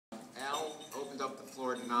opened up the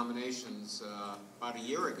Florida nominations about a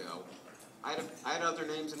year ago, I had other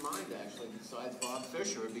names in mind, actually, besides Bob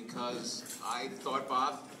Fischer, because I thought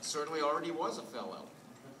Bob certainly already was a fellow.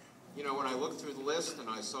 You know, when I looked through the list and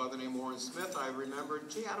I saw the name Warren Smith, I remembered,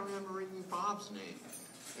 gee, I don't remember reading Bob's name.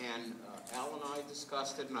 And Al and I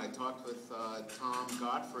discussed it, and I talked with Tom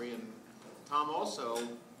Godfrey, and Tom also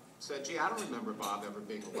said, gee, I don't remember Bob ever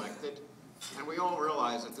being elected. And we all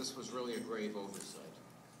realized that this was really a grave oversight.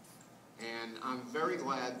 And I'm very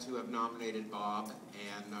glad to have nominated Bob,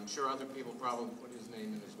 and I'm sure other people probably put his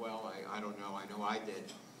name in as well. I don't know. I know I did.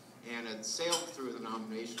 And it sailed through the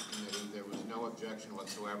nomination committee. There was no objection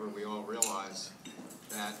whatsoever. We all realized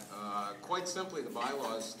that, quite simply, the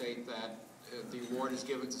bylaws state that the award is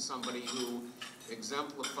given to somebody who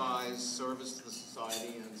exemplifies service to the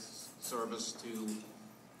society and service to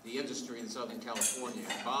the industry in Southern California.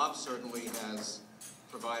 Bob certainly has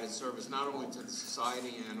provided service not only to the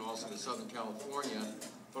society and also to Southern California,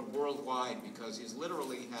 but worldwide, because he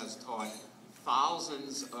literally has taught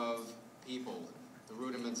thousands of people the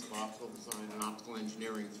rudiments of optical design and optical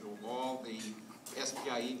engineering through all the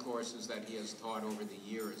SPIE courses that he has taught over the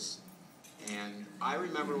years. And I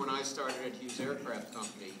remember when I started at Hughes Aircraft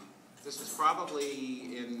Company, this was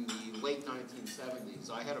probably in the late 1970s.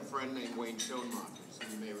 I had a friend named Wayne Schoenmacher,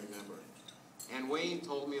 some you may remember. And Wayne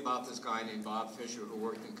told me about this guy named Bob Fischer who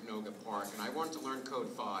worked in Canoga Park, and I wanted to learn Code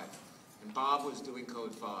 5. And Bob was doing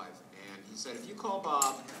Code 5. And he said, if you call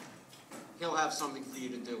Bob, he'll have something for you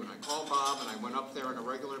to do. And I called Bob, and I went up there on a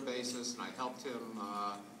regular basis, and I helped him.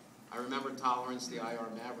 I remember Tolerance, the IR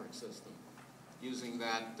Maverick system, using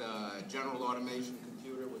that general automation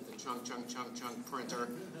computer with the chunk printer.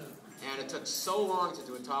 And it took so long to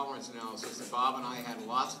do a tolerance analysis that Bob and I had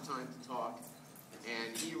lots of time to talk.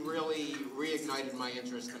 And he really reignited my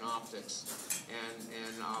interest in optics.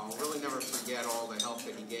 And I'll really never forget all the help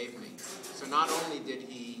that he gave me. So not only did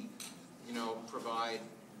he, you know, provide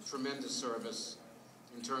tremendous service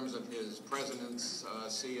in terms of his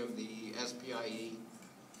presidency of the SPIE,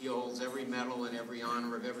 he holds every medal and every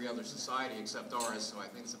honor of every other society except ours, so I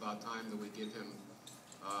think it's about time that we give him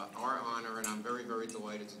our honor, and I'm very, very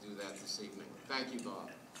delighted to do that this evening. Thank you, Bob.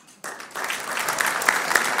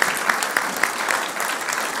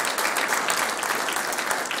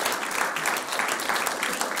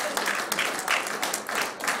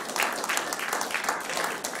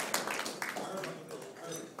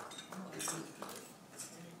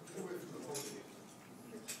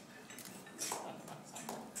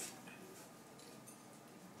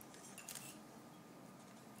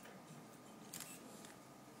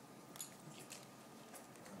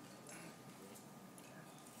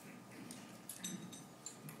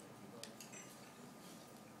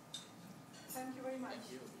 Thank you very much.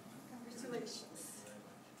 Congratulations.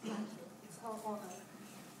 Thank you. It's our honor.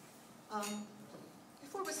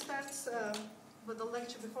 Before we start with the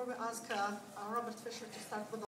lecture, before we ask Robert Fischer to start with the